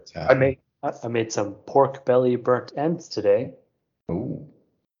What's I happening? made I made some pork belly burnt ends today. Oh,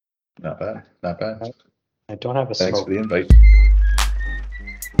 not bad. Not bad. I, I don't have a Thanks for smoke. the invite.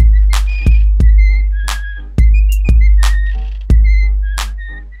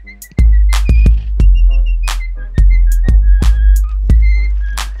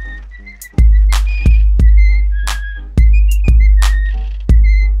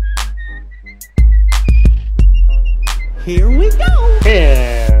 Here we go.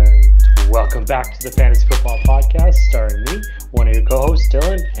 And welcome back to the Fantasy Football Podcast, starring me, one of your co-hosts,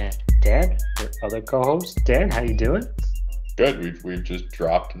 Dylan, and Dan, your other co-host. Dan, how you doing? Good. We've just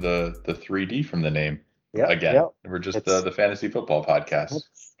dropped the 3D from the name Yep, again. yep. We're just It's the Fantasy Football Podcast.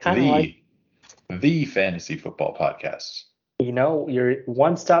 it's kind of like, The the Fantasy Football Podcast. your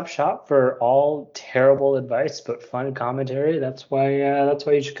one-stop shop for all terrible advice but fun commentary. That's why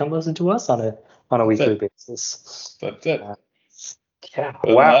you should come listen to us on a That's weekly it. basis. That's it. Uh, yeah, Other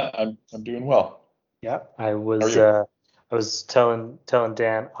than wow. that, I'm doing well. Yeah, How are you? I was telling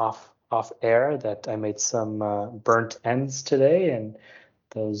Dan off air that I made some burnt ends today, and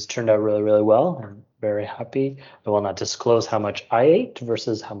those turned out really really well. I'm very happy. I will not disclose how much I ate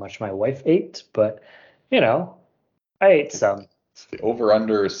versus how much my wife ate, but you know, I ate some, The over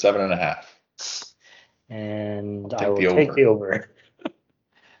under is 7.5. and I'll I take will the take the over. over.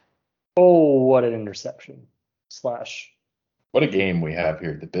 Oh, what an interception slash. What a game we have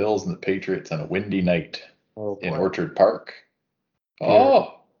here. The Bills and the Patriots on a windy night Oh in boy, Orchard Park. here.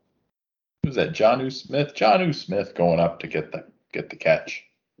 Oh, who's that? Johnu Smith. Johnu Smith going up to get the catch.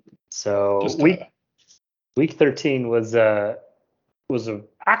 So Just week 13 was a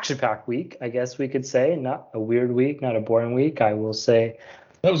action-packed week, I guess we could say. Not a weird week, not a boring week. I will say,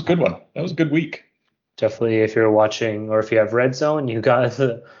 that was a good one. That was a good week. definitely if you're watching or if you have Red Zone, you got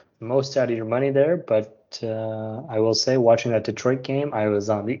the most out of your money there. But I will say, watching that Detroit game, I was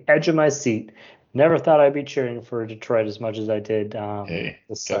on the edge of my seat. Never thought I'd be cheering for Detroit as much as I did Hey,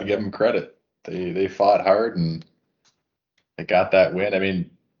 this got to give Sunday. them credit. They fought hard and they got that win. I mean,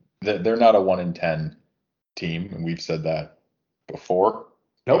 they're not a 1 in 10 team, and we've said that before.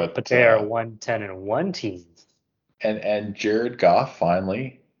 Nope, but But they are 1-10-1 team. and Jared Goff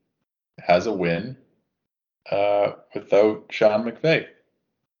finally has a win without Sean McVay.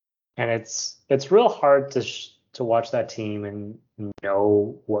 And it's real hard to watch that team and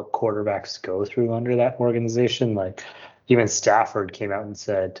know what quarterbacks go through under that organization. Like even Stafford came out and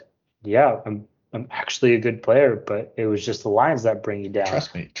said, "Yeah, I'm actually a good player, but it was just the lines that bring you down."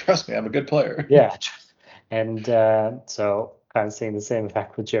 Trust me, I'm a good player. Yeah, and so kind of seeing the same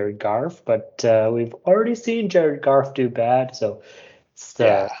effect with Jared Goff, but we've already seen Jared Goff do bad, so it's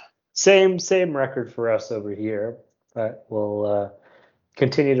Yeah, the same record for us over here. But we'll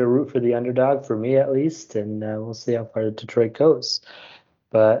continue to root for the underdog, for me at least, and we'll see how far Detroit goes.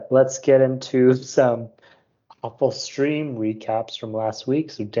 But let's get into some awful stream recaps from last week.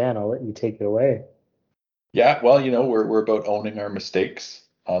 So Dan, I'll let you take it away. yeah. Well, we're about owning our mistakes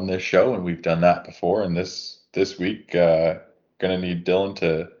on this show, and we've done that before. And this week, gonna need Dylan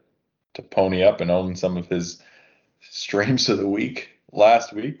to pony up and own some of his streams of the week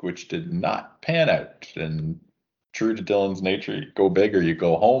last week, which did not pan out. And true to Dylan's nature, you go big or you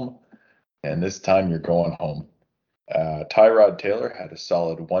go home. And this time you're going home. Tyrod Taylor had a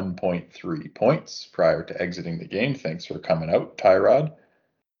solid 1.3 points prior to exiting the game. Thanks for coming out, Tyrod.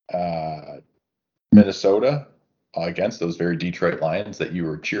 Uh, Minnesota, against those very Detroit Lions that you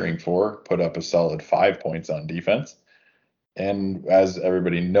were cheering for, put up a solid 5 points on defense. And as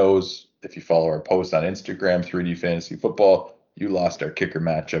everybody knows, if you follow our post on Instagram, 3D Fantasy Football, you lost our kicker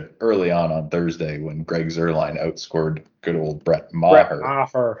matchup early on Thursday when Greg Zerline outscored good old Brett Brett Maher.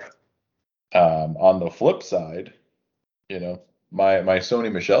 Maher. On the flip side, you know, my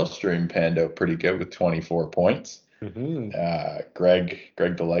Sony Michel stream panned out pretty good with 24 points. Mm-hmm. Greg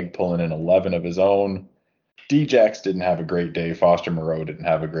the leg pulling in 11 of his own. Djax didn't have a great day. Foster Moreau didn't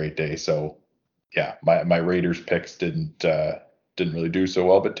have a great day. So yeah, my Raiders picks didn't really do so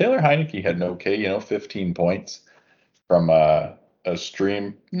well. But Taylor Heineke had an okay, 15 points from a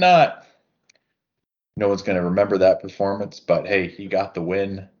stream. Not No one's going to remember that performance, but hey, he got the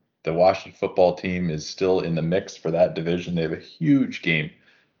win. The Washington football team is still in the mix for that division. They have a huge game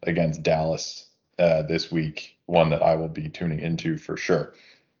against Dallas this week, one that I will be tuning into for sure.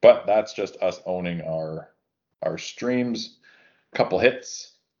 But that's just us owning our streams. Couple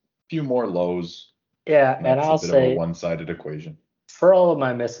hits, few more lows, Yeah, and and that's a I'll bit of a say one-sided equation. for all of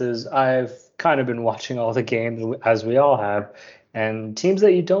my misses, I've kind of been watching all the games as we all have, and teams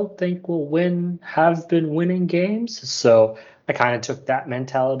that you don't think will win have been winning games. So I kind of took that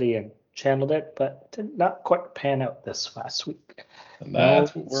mentality and channeled it, but did not quite pan out this last week. And No,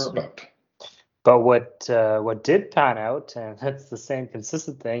 that's what we're about. but what did pan out, and that's the same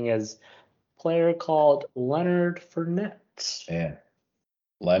consistent thing, is a player called Leonard Fournette. And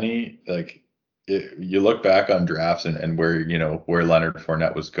Lenny, like, you look back on drafts and where, where Leonard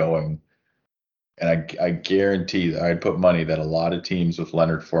Fournette was going, and I guarantee that I'd put money that a lot of teams with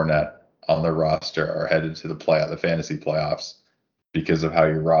Leonard Fournette on their roster are headed to the fantasy playoffs because of how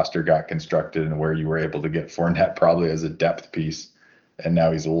your roster got constructed and where you were able to get Fournette probably as a depth piece. And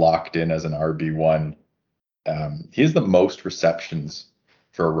now he's locked in as an RB1. He has the most receptions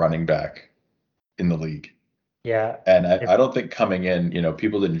for a running back in the league. Yeah, And if I don't think coming in,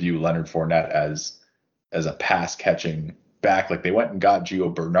 people didn't view Leonard Fournette as a pass catching back. Like they went and got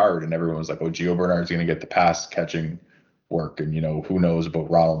Gio Bernard, and everyone was like, "Oh, Gio Bernard's going to get the pass catching work," and who knows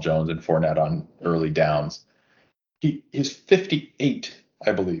about Ronald Jones and Fournette on early downs. He is 58,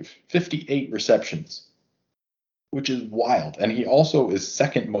 I believe, 58 receptions, which is wild. And he also is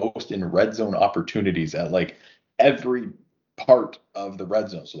second most in red zone opportunities at like every part of the red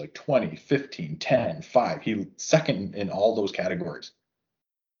zone. So like 20, 15, 10, 5. He second in all those categories.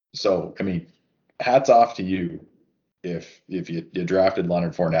 So, I mean, hats off to you if you drafted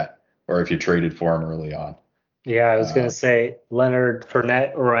Leonard Fournette or if you traded for him early on. Yeah, I was gonna Uh, say Leonard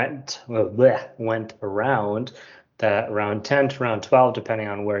Fournette went around that round 10 to round 12, depending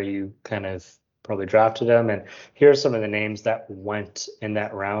on where you kind of probably drafted him. And here are some of the names that went in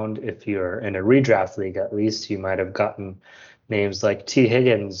that round. If you're in a redraft league, at least you might have gotten names like T.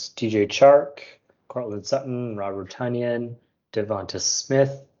 Higgins, DJ Chark, Cortland Sutton, Robert Tonyan, Devonta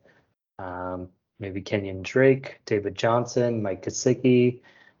Smith, maybe Kenyon Drake, David Johnson, Mike Gesicki,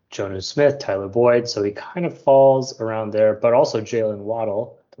 Jonnu Smith, Tyler Boyd. So he kind of falls around there, but also Jalen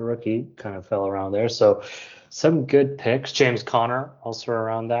Waddle, the rookie, kind of fell around there. So some good picks. James Conner also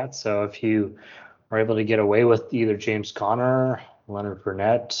around that. So if you are able to get away with either James Conner, Leonard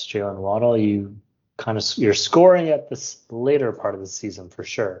Fournette, Jalen Waddle, you're scoring at this later part of the season for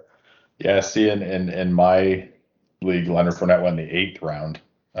sure. yeah, see, in my league, Leonard Fournette went in the 8th round.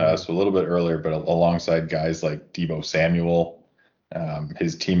 So a little bit earlier, but alongside guys like Deebo Samuel.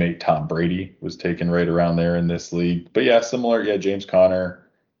 His teammate Tom Brady was taken right around there in this league. But yeah, similar. Yeah, James Conner,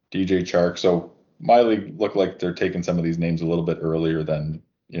 DJ Chark. So my league looked like they're taking some of these names a little bit earlier than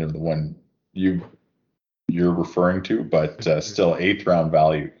the one you're referring to, but still 8th round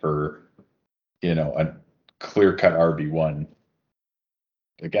value for a clear cut RB1.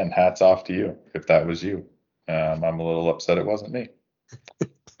 Again, hats off to you if that was you. I'm a little upset it wasn't me.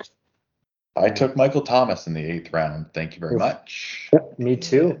 I took Michael Thomas in the 8th round. Thank you very much. Yep, me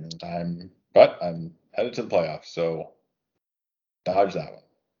too. And I'm headed to the playoffs, so dodge that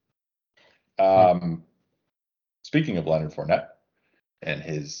one. Speaking of Leonard Fournette and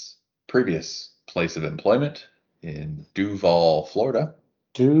his previous place of employment in Duval, Florida,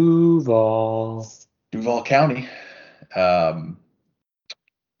 Duval County.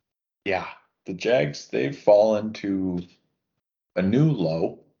 Yeah, the Jags, they've fallen to a new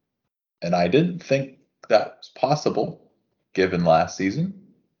low, and I didn't think that was possible given last season.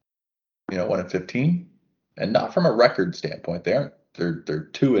 1-15, and not from a record standpoint. They're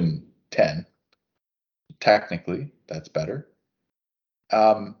 2-10. Technically, that's better.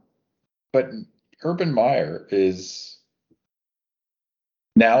 But Urban Meyer is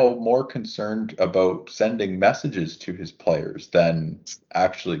now more concerned about sending messages to his players than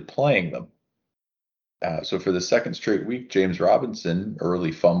actually playing them. So for the second straight week, James Robinson,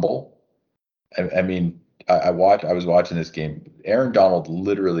 early fumble. I mean, I was watching this game. Aaron Donald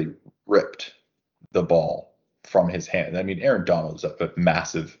literally ripped the ball from his hand. I mean, Aaron Donald's a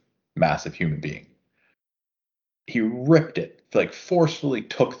massive, massive human being. He ripped it, like forcefully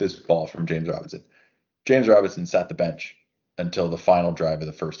took this ball from James Robinson. James Robinson sat the bench until the final drive of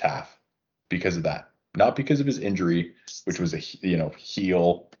the first half because of that. Not because of his injury, which was a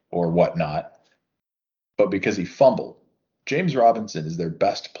heel or whatnot, but because he fumbled. James Robinson is their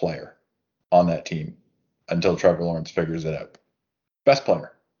best player on that team until Trevor Lawrence figures it out. Best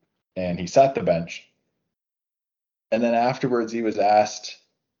player. And he sat the bench. And then afterwards he was asked,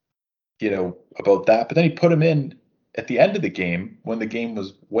 about that. But then he put him in at the end of the game when the game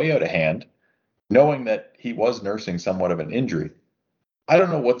was way out of hand, knowing that he was nursing somewhat of an injury. I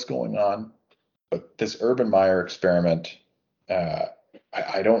don't know what's going on, but this Urban Meyer experiment,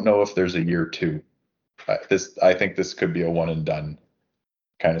 I don't know if there's a year two. I think this could be a one and done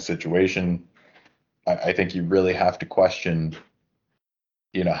kind of situation. I think you really have to question,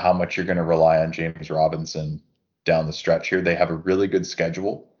 how much you're going to rely on James Robinson down the stretch here. They have a really good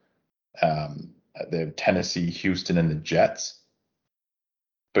schedule. They have Tennessee, Houston, and the Jets.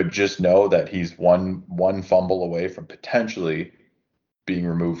 But just know that he's one fumble away from potentially being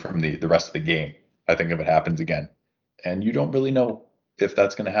removed from the rest of the game, I think, if it happens again. And you don't really know if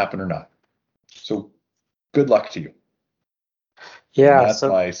that's going to happen or not. So good luck to you. And Yeah, that's so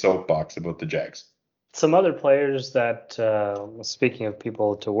my soapbox about the Jags. some other players that, speaking of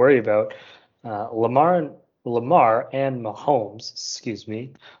people to worry about, Lamar and Mahomes, excuse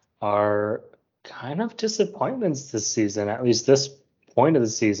me, are kind of disappointments this season, at least this point of the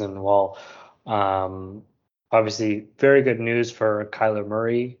season. While obviously very good news for Kyler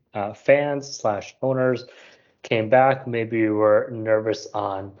Murray fans slash owners. Came back, maybe you were nervous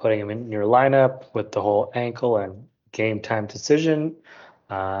on putting him in your lineup with the whole ankle and game time decision.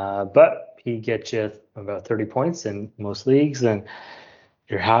 But he gets you about 30 points in most leagues, and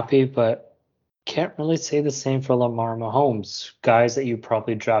you're happy, but can't really say the same for Lamar Mahomes. Guys that you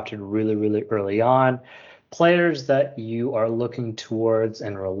probably drafted really, really early on, players that you are looking towards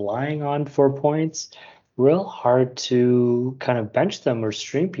and relying on for points. Real hard to kind of bench them or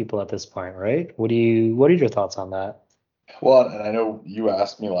stream people at this point, right? What are your thoughts on that? Well, and I know you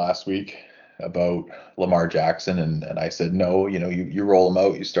asked me last week about Lamar Jackson, and I said, no, you roll him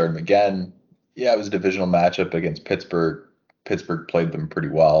out, you start him again. Yeah, it was a divisional matchup against Pittsburgh. Pittsburgh played them pretty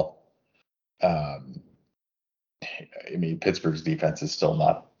well. Um, I mean, Pittsburgh's defense is still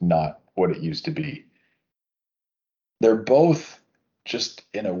not what it used to be. They're both just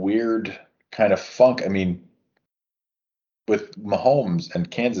in a weird kind of funk. I mean, with Mahomes and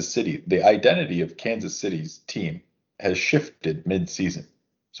Kansas City, the identity of Kansas City's team has shifted mid-season.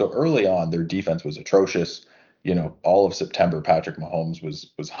 So early on, their defense was atrocious. All of September, Patrick Mahomes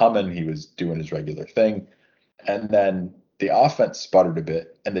was humming. He was doing his regular thing. And then the offense sputtered a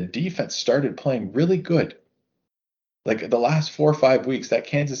bit, and the defense started playing really good. Like the last 4 or 5 weeks, that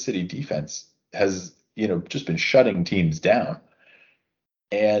Kansas City defense has, just been shutting teams down.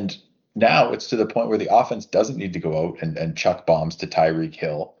 And now it's to the point where the offense doesn't need to go out and chuck bombs to Tyreek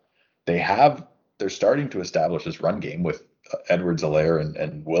Hill. They're starting to establish this run game with Edwards-Helaire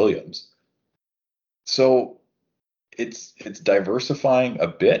and Williams. So it's diversifying a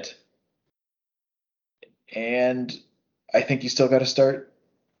bit. And I think you still got to start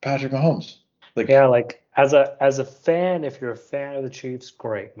Patrick Mahomes. Yeah, like as a fan, if you're a fan of the Chiefs,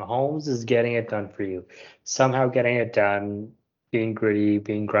 great. Mahomes is getting it done for you. Somehow getting it done, being gritty,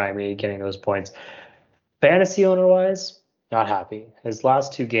 being grimy, getting those points. Fantasy owner wise, not happy. His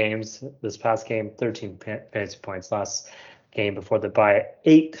last two games, this past game, 13 fantasy points. Last game before the bye,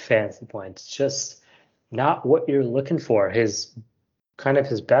 8 fantasy points. Just not what you're looking for. His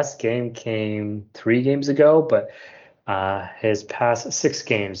best game came 3 games ago, but his past 6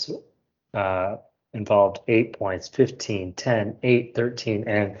 games uh, involved 8 points, 15, 10, 8, 13,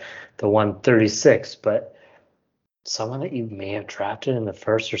 and the 136. But someone that you may have drafted in the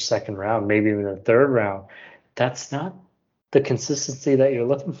first or second round, maybe even the third round, that's not the consistency that you're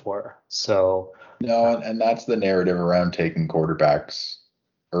looking for. So No, and that's the narrative around taking quarterbacks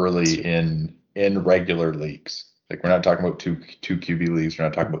early in regular leagues. Like we're not talking about two QB leagues. We're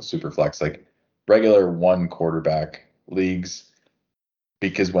not talking about super flex. Like regular one quarterback leagues.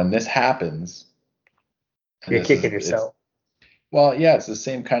 Because when this happens, and you're this is kicking it's yourself. well, yeah, it's the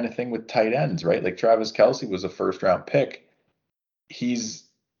same kind of thing with tight ends, right? Like Travis Kelce was a first round pick. He's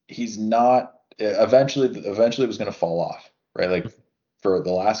he's not eventually it was going to fall off, right? Like for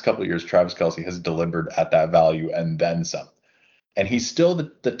the last couple of years, Travis Kelce has delivered at that value and then some. And he's still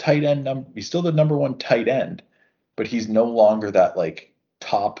the tight end he's still the number one tight end, but he's no longer that like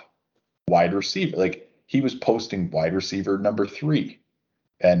top wide receiver. Like he was posting wide receiver number 3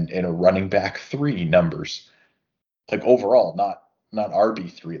 and in a running back 3 numbers. Like overall, not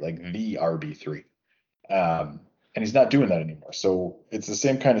RB3, like the RB3. And he's not doing that anymore. So it's the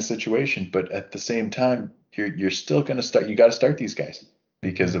same kind of situation, but at the same time, you're still going to start. You got to start these guys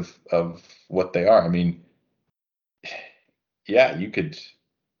because of what they are. I mean, yeah, you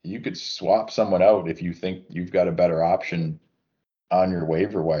could swap someone out if you think you've got a better option on your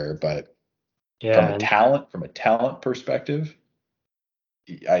waiver wire, but Yeah, and from a talent perspective,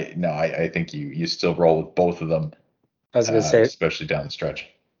 I no, I think you still roll with both of them, I was going to say, especially down the stretch.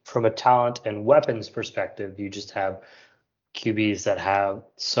 from a talent and weapons perspective, you just have QBs that have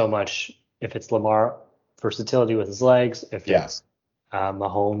so much. If it's Lamar, versatility with his legs. If Yeah, it's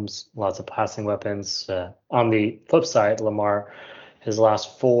Mahomes, lots of passing weapons. On the flip side, Lamar, his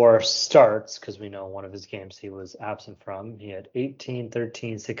last 4 starts, because we know one of his games he was absent from, he had 18,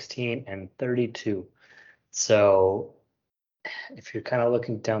 13, 16, and 32. So if you're kind of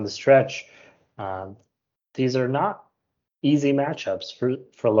looking down the stretch, um, these are not easy matchups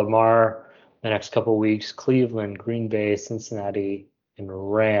for Lamar the next couple of weeks. Cleveland, Green Bay, Cincinnati, and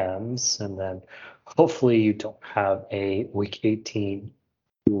Rams, and then hopefully you don't have a Week 18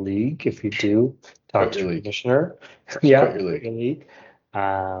 league. If you do, talk Quit to your your league. commissioner. Quit Yeah, your quit league. your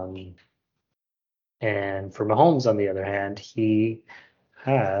league. And for Mahomes, on the other hand, he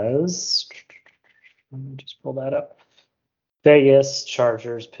has, let me just pull that up. Vegas,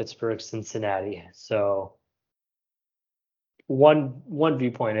 Chargers, Pittsburgh, Cincinnati. So one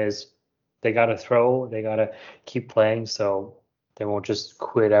viewpoint is they got to throw, they got to keep playing, so they won't just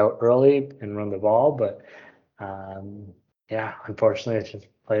quit out early and run the ball. But yeah, unfortunately, it's just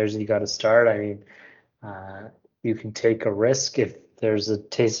players you got to start. I mean, you can take a risk if there's a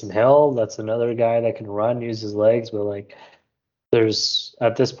Taysom Hill. That's another guy that can run, use his legs, but like there's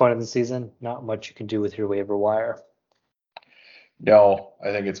at this point in the season, not much you can do with your waiver wire. No,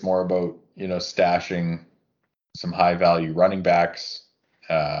 I think it's more about, stashing some high value running backs.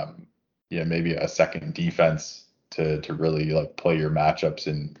 Yeah, maybe a second defense to really like play your matchups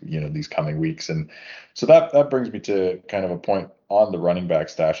in, these coming weeks. And so that brings me to kind of a point on the running back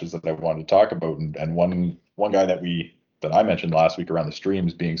stashes that I wanted to talk about. And one guy that I mentioned last week around the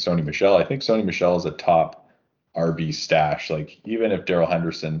streams being Sony Michel. I think Sony Michel is a top RB stash. Like even if Daryl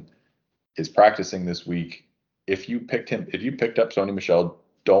Henderson is practicing this week, if you picked up Sony Michel,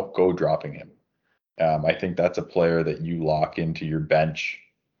 don't go dropping him. I think that's a player that you lock into your bench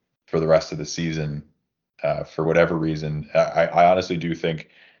for the rest of the season for whatever reason. I honestly do think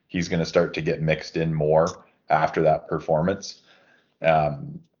he's going to start to get mixed in more after that performance.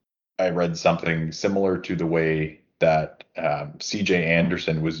 I read something similar to the way that CJ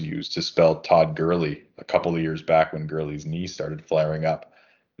Anderson was used to spell Todd Gurley a couple of years back when Gurley's knee started flaring up.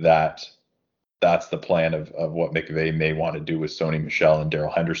 That's the plan of what McVay may want to do with Sony Michel and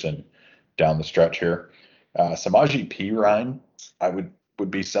Daryl Henderson down the stretch here. Samaje Perine, I would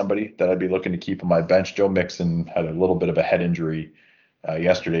be somebody that I'd be looking to keep on my bench. Joe Mixon had a little bit of a head injury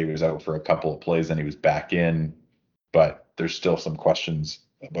yesterday. He was out for a couple of plays and he was back in, but there's still some questions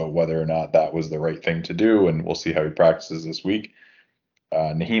about whether or not that was the right thing to do, and we'll see how he practices this week.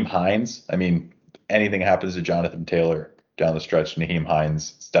 Nyheim Hines, I mean, anything happens to Jonathan Taylor down the stretch, Nyheim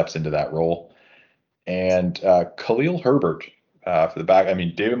Hines steps into that role. And Khalil Herbert for the back. I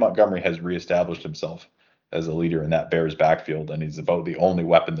mean, David Montgomery has reestablished himself as a leader in that Bears backfield, and he's about the only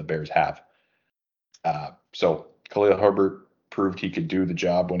weapon the Bears have. So Khalil Herbert proved he could do the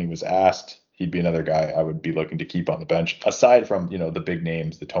job when he was asked. He'd be another guy I would be looking to keep on the bench, aside from the big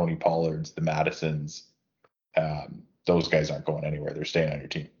names, the Tony Pollards, the Madisons. Those guys aren't going anywhere; they're staying on your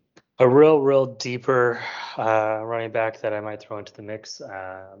team. A real deeper running back that I might throw into the mix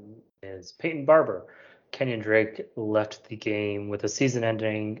is Peyton Barber. Kenyon Drake left the game with a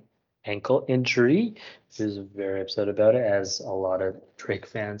season-ending ankle injury. He was very upset about it, as a lot of Drake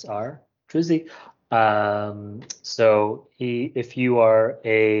fans are. Drizzy. So if you are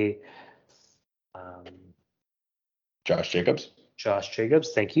a Josh Jacobs. Josh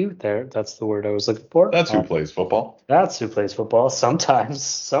Jacobs, thank you. That's the word I was looking for. That's who plays football. That's who plays football. Sometimes,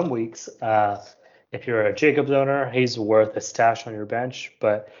 some weeks. If you're a Jacobs owner, he's worth a stash on your bench.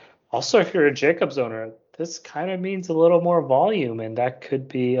 But also, if you're a Jacobs owner, this kind of means a little more volume, and that could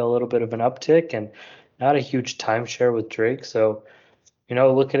be a little bit of an uptick and not a huge timeshare with Drake. So,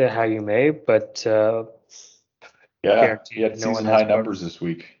 look at it how you may, but yeah, he had no one season has high numbers this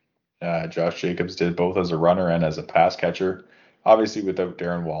week. Josh Jacobs did both as a runner and as a pass catcher. Obviously, without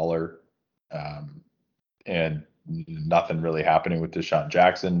Darren Waller, and nothing really happening with Deshaun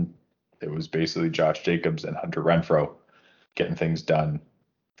Jackson, it was basically Josh Jacobs and Hunter Renfrow getting things done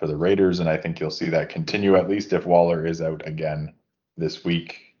for the Raiders, and I think you'll see that continue, at least if Waller is out again this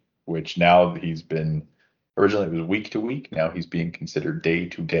week, which now he's been, originally it was week to week, now he's being considered day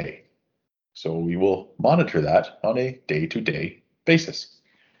to day. So we will monitor that on a day to day basis.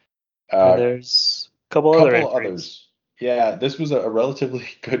 There's a couple other others. Yeah, this was a relatively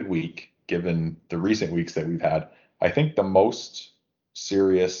good week given the recent weeks that we've had. I think the most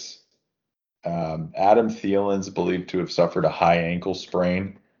serious, Adam Thielen's believed to have suffered a high ankle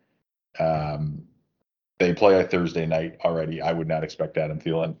sprain. They play a Thursday night already. I would not expect Adam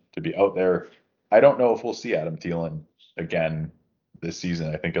Thielen to be out there. I don't know if we'll see Adam Thielen again this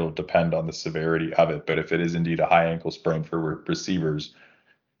season. I think it'll depend on the severity of it. But if it is indeed a high ankle sprain for receivers,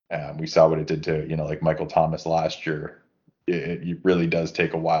 we saw what it did to, like Michael Thomas last year. It really does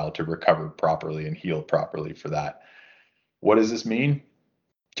take a while to recover properly and heal properly for that. What does this mean?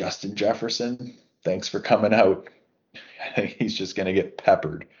 Justin Jefferson, thanks for coming out. I think he's just going to get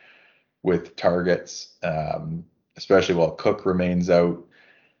peppered with targets, especially while Cook remains out.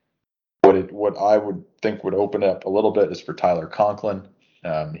 What I would think would open up a little bit is for Tyler Conklin.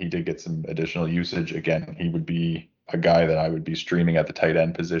 He did get some additional usage. Again, he would be a guy that I would be streaming at the tight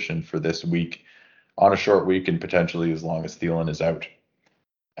end position for this week on a short week and potentially as long as Thielen is out.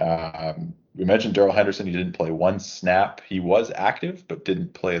 We mentioned Darrell Henderson. He didn't play one snap. He was active, but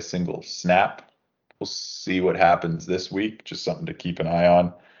didn't play a single snap. We'll see what happens this week. Just something to keep an eye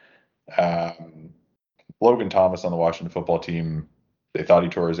on. Um, Logan Thomas on the Washington football team, they thought he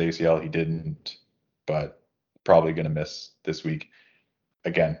tore his ACL. He didn't, but probably going to miss this week.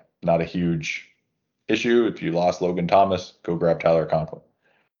 Again, not a huge issue. If you lost Logan Thomas, go grab Tyler Conklin.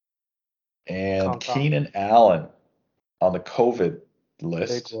 And Conk, Keenan Allen on the COVID big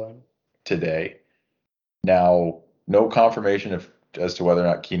list one. today. Now, no confirmation as to whether or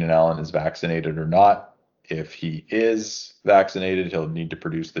not Keenan Allen is vaccinated or not. If he is vaccinated, he'll need to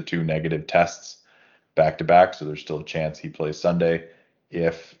produce the 2 negative tests back to back, so there's still a chance he plays Sunday.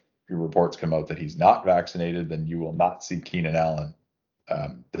 If your reports come out that he's not vaccinated, then you will not see Keenan Allen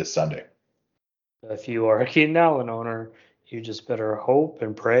this Sunday. If you are a Keenan Allen owner, you just better hope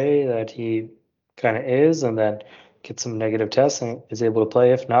and pray that he kind of is, and then get some negative tests and is able to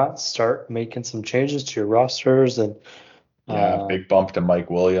play. If not, start making some changes to your rosters and Yeah, big bump to Mike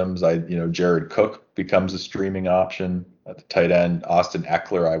Williams. Jared Cook becomes a streaming option at the tight end. Austin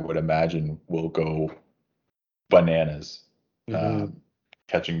Eckler, I would imagine, will go bananas, mhm.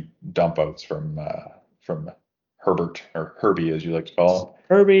 catching dump outs from Herbert, or Herbie as you like to call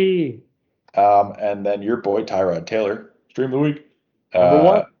Herbie, him. And then your boy Tyrod Taylor, stream of the week, number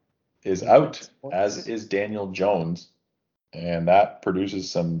one. is out, as is Daniel Jones, and that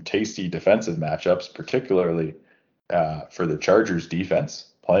produces some tasty defensive matchups, particularly for the Chargers defense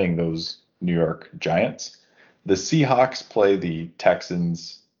playing those New York Giants. The Seahawks play the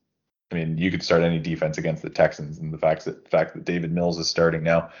Texans. I mean, you could start any defense against the Texans, and the fact that David Mills is starting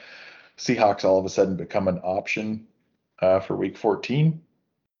now, Seahawks all of a sudden become an option for Week 14.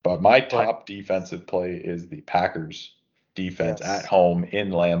 But my top defensive play is the Packers defense at home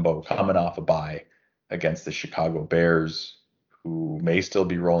in Lambeau, coming off a bye against the Chicago Bears, who may still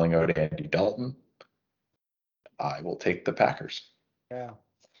be rolling out Andy Dalton. I will take the Packers. Yeah.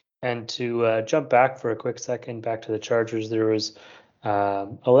 And to jump back for a quick second, back to the Chargers, there was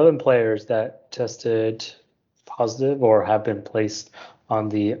 11 players that tested positive or have been placed on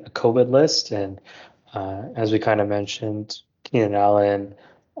the COVID list. And as we kind of mentioned, Keenan Allen,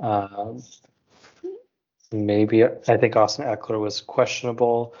 maybe I think Austin Eckler was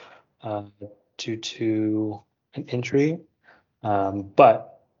questionable due to an injury.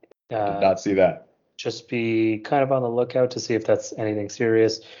 But I did not see that. Just be kind of on the lookout to see if that's anything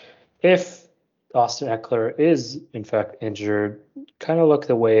serious. If Austin Eckler is in fact injured, kind of look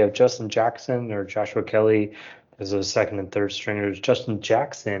the way of Justin Jackson or Joshua Kelly as those second and third stringers. Justin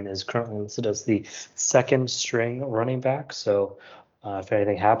Jackson is currently listed as the second string running back. So if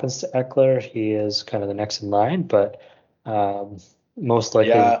anything happens to Eckler, he is kind of the next in line, but most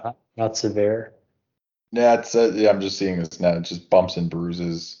likely not severe. Yeah, I'm just seeing this now. It's just bumps and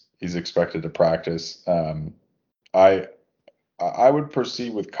bruises. He's expected to practice. I would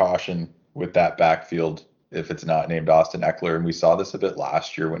proceed with caution with that backfield if it's not named Austin Eckler. And we saw this a bit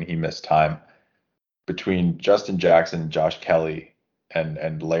last year when he missed time between Justin Jackson, Josh Kelly,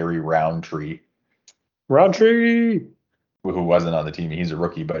 and Larry Roundtree. Roundtree, Who wasn't on the team. He's a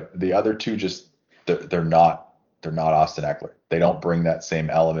rookie, but the other two just they're not Austin Eckler. They don't bring that same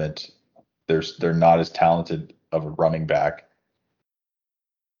element. They're not as talented of a running back.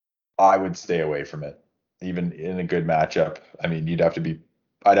 I would stay away from it, even in a good matchup. I mean,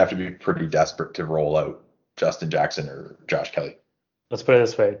 I'd have to be pretty desperate to roll out Justin Jackson or Josh Kelly. Let's put it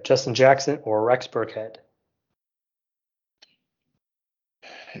this way: Justin Jackson or Rex Burkhead.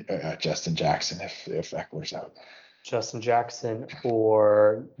 Justin Jackson if Eckler's out. Justin Jackson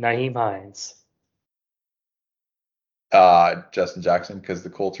or Nyheim Hines. Justin Jackson, because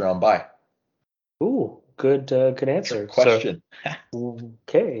the Colts are on bye. Ooh, good answer. Good question. So,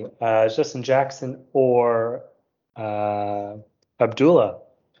 okay, Justin Jackson or Abdullah.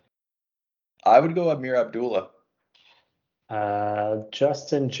 I would go Amir Abdullah.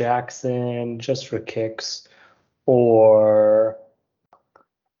 Justin Jackson just for kicks, or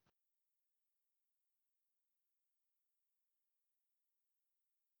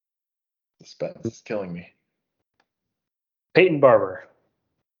Suspense is killing me. Peyton Barber.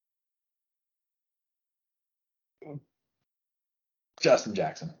 Justin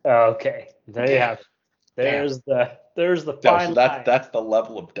Jackson. Okay, there you have it. There's the fine line. That's the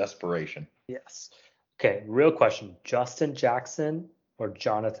level of desperation. Yes. Okay, real question. Justin Jackson or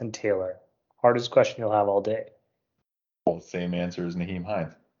Jonathan Taylor? Hardest question you'll have all day. Well, same answer as Nyheim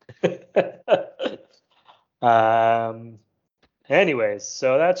Hines. Anyways,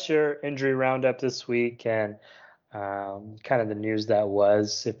 so that's your injury roundup this week and kind of the news that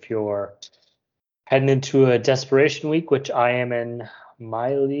was. If you're heading into a desperation week, which I am in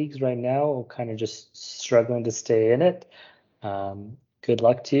my leagues right now, kind of just struggling to stay in it. Good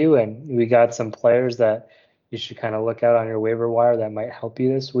luck to you. And we got some players that you should kind of look out on your waiver wire that might help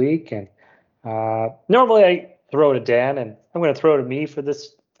you this week. And normally I throw to Dan, and I'm going to throw to me for the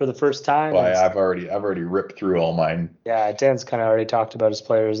first time. Why And I've already ripped through all mine. yeah, Dan's kind of already talked about his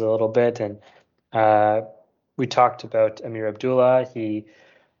players a little bit, and we talked about Amir Abdullah. He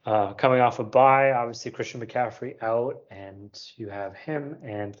coming off a bye, obviously Christian McCaffrey out, and you have him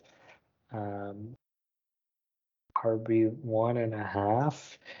and um,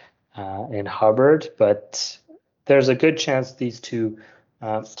 RB1.5 and Hubbard, but there's a good chance these two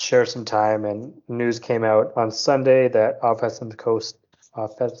share some time. And news came out on Sunday that offensive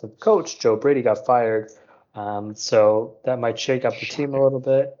coach Joe Brady got fired. So that might shake up the team a little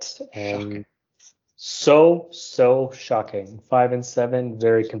bit. And so shocking. 5-7,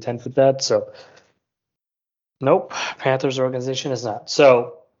 very content with that. So nope, Panthers organization is not.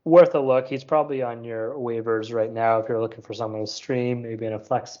 So worth a look. He's probably on your waivers right now if you're looking for someone to stream, maybe in a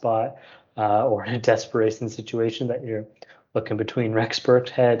flex spot or in a desperation situation that you're looking between Rex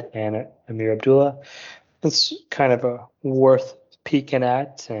Burkhead and Amir Abdullah. It's kind of a worth peeking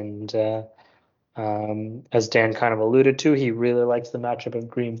at. And as Dan kind of alluded to, he really likes the matchup of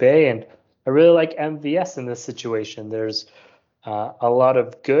Green Bay. And I really like MVS in this situation. There's a lot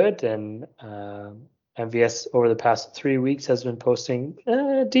of good, and MVS over the past 3 weeks has been posting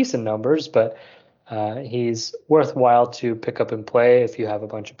decent numbers, but he's worthwhile to pick up and play if you have a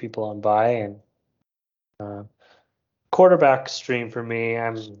bunch of people on bye. And quarterback stream for me,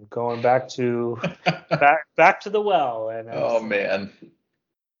 I'm going back to the well, and Oh man.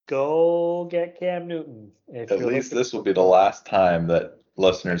 go get Cam Newton. If At you're least looking this will for be the last time that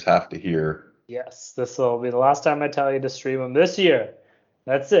listeners have to hear. Yes, this will be the last time I tell you to stream him this year.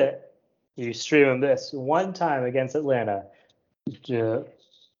 That's it. You stream him this one time against Atlanta.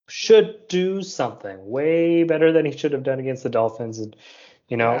 Should do something way better than he should have done against the Dolphins. And,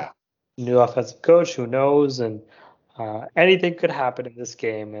 Yeah. new offensive coach, who knows? And anything could happen in this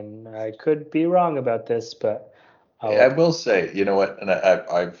game. And I could be wrong about this, but I will say, you know what, and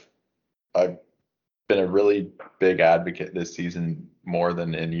I've been a really big advocate this season more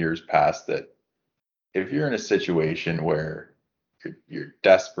than in years past that if you're in a situation where you're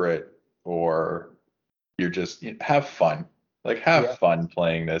desperate or you're just have fun, like have yeah. fun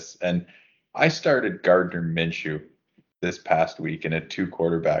playing this. And I started Gardner Minshew this past week in a 2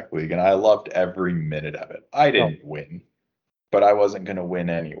 quarterback league, and I loved every minute of it. I Oh, didn't win, but I wasn't going to win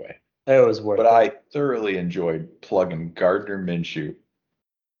anyway. it was worth But it. I thoroughly enjoyed plugging Gardner Minshew,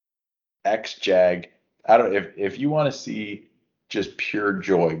 ex-Jag. I don't if you want to see just pure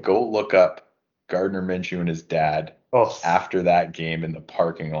joy, go look up Gardner Minshew and his dad Oh, it after that game in the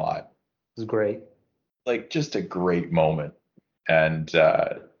parking lot. was great. Like just a great moment. And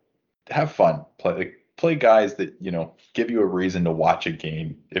have fun. Play guys that, give you a reason to watch a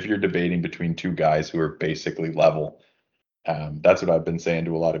game. If you're debating between two guys who are basically level, that's what I've been saying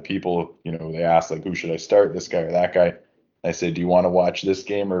to a lot of people. They ask like, who should I start, this guy or that guy? I say, do you want to watch this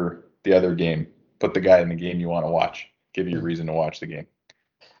game or the other game? Put the guy in the game you want to watch. Give you a reason to watch the game.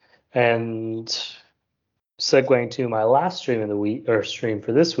 And segueing to my last stream of the week, or stream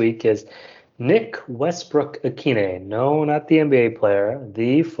for this week, is Nick Westbrook-Akine. No, not the NBA player,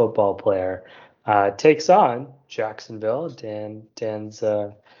 the football player, takes on Jacksonville, Dan's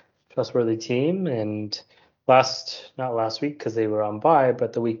trustworthy team. And not last week because they were on bye,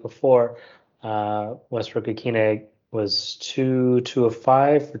 but the week before, Westbrook-Akine was 2 of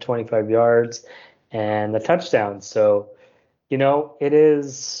 5 for 25 yards and a touchdown. So, it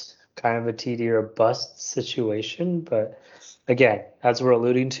is kind of a TD or a bust situation. But again, as we're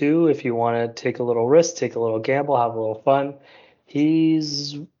alluding to, if you want to take a little risk, take a little gamble, have a little fun,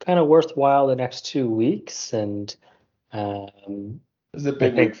 he's kind of worthwhile the next 2 weeks. And This is a I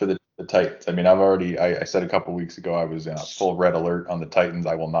big think, week for the Titans. I mean, I said a couple weeks ago I was full red alert on the Titans.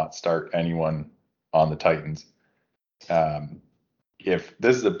 I will not start anyone on the Titans. If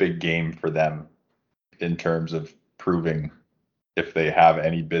this is a big game for them in terms of proving if they have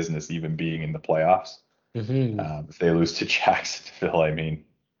any business even being in the playoffs. If they lose to Jacksonville, I mean,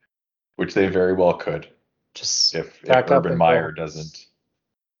 which they very well could, just if pack up Urban and Meyer go.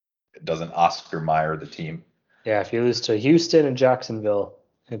 doesn't Oscar Meyer the team. Yeah, if you lose to Houston and Jacksonville,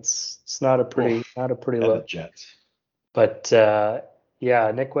 it's not a pretty Oof, look. and the Jets. But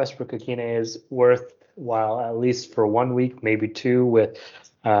yeah, Nick Westbrook-Akine is worthwhile at least for 1 week, maybe 2, with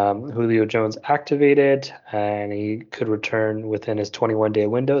Julio Jones activated, and he could return within his 21-day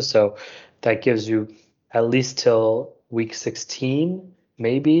window. So that gives you at least till week 16,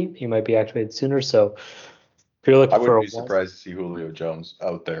 maybe. He might be activated sooner. So If you're looking I for wouldn't a be surprised to see Julio Jones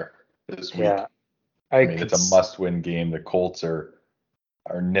out there this week. yeah, I mean, it's a must-win game. The Colts are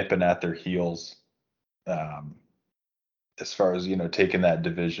nipping at their heels. As far as, taking that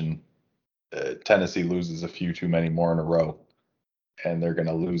division, Tennessee loses a few too many more in a row, and they're going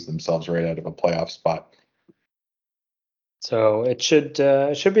to lose themselves right out of a playoff spot. So it should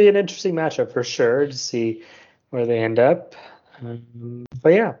be an interesting matchup for sure to see where they end up.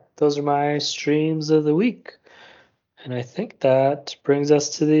 But yeah, those are my streams of the week. And I think that brings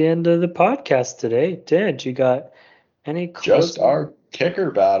us to the end of the podcast today. Dad, you got any closing? Just our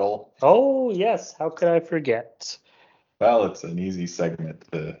kicker battle. Oh, yes. How could I forget? Well, it's an easy segment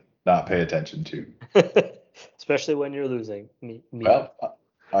to not pay attention to. Especially when you're losing. Me. Well,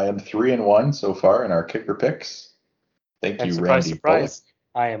 I am 3-1 so far in our kicker picks. Thank you, surprise, Randy surprise,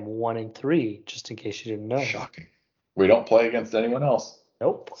 I am 1-3, just in case you didn't know. Shocking. We don't play against anyone else.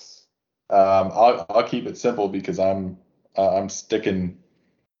 Nope. I'll keep it simple because I'm sticking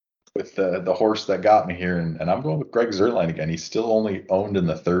with the horse that got me here, and I'm going with Greg Zuerlein again. He's still only owned in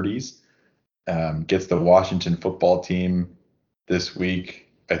the 30s. Gets the Washington football team this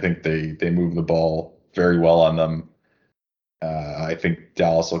week. I think they move the ball very well on them. I think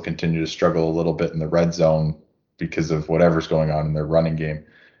Dallas will continue to struggle a little bit in the red zone because of whatever's going on in their running game.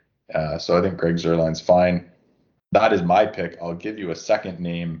 So I think Greg Zuerlein's fine. That is my pick. I'll give you a second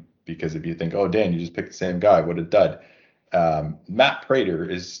name because if you think, oh, Dan, you just picked the same guy, what a dud. Matt Prater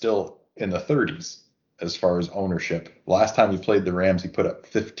is still in the 30s as far as ownership. Last time he played the Rams, he put up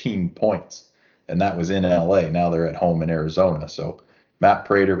 15 points, and that was in LA. Now they're at home in Arizona. So Matt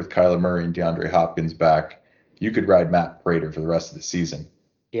Prater with Kyler Murray and DeAndre Hopkins back, you could ride Matt Prater for the rest of the season.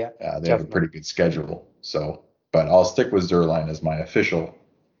 Yeah, they definitely have a pretty good schedule. So, but I'll stick with Zuerlein as my official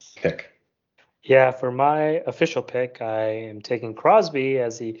pick. Yeah, for my official pick, I am taking Crosby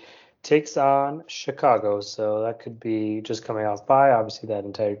as he takes on Chicago. So that could be just coming off by, obviously, that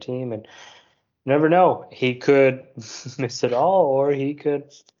entire team. And you never know. He could miss it all, or he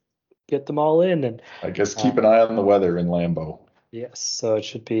could get them all in. And I guess keep an eye on the weather in Lambeau. Yes, so it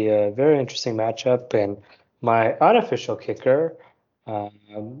should be a very interesting matchup. And my unofficial kicker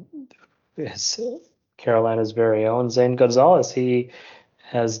is Carolina's very own Zane Gonzalez. He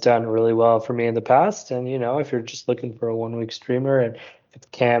has done really well for me in the past. And, if you're just looking for a 1-week streamer and if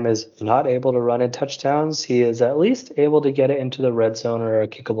Cam is not able to run in touchdowns, he is at least able to get it into the red zone or a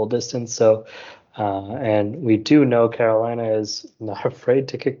kickable distance. So, and we do know Carolina is not afraid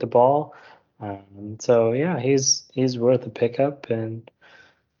to kick the ball. So yeah, he's worth a pickup, and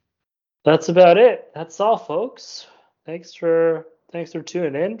that's about it. That's all, folks. Thanks for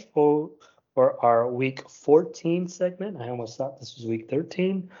tuning in for our week 14 segment. I almost thought this was week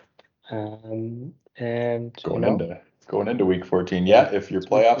 13. And going into week 14. Yeah, if your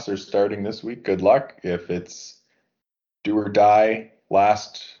playoffs are starting this week, good luck. If it's do or die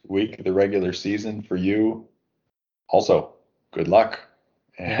last week of the regular season for you, also good luck.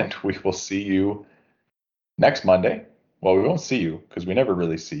 And we will see you next Monday. Well, we won't see you because we never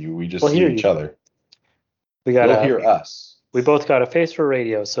really see you. We just see each other. You'll hear us. We both got a face for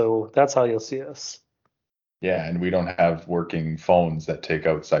radio, so that's how you'll see us. Yeah, and we don't have working phones that take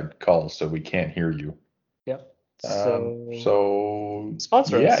outside calls, so we can't hear you. Yep. So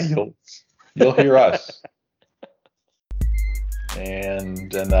sponsor us. You'll hear us. And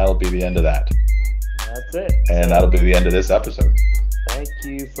that'll be the end of that. That's it. And that'll be the end of this episode. Thank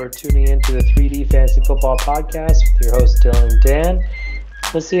you for tuning in to the 3D Fantasy Football Podcast with your host, Dylan and Dan.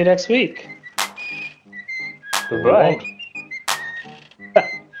 We'll see you next week. Goodbye.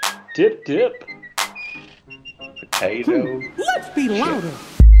 Dip. Potato. Let's be louder.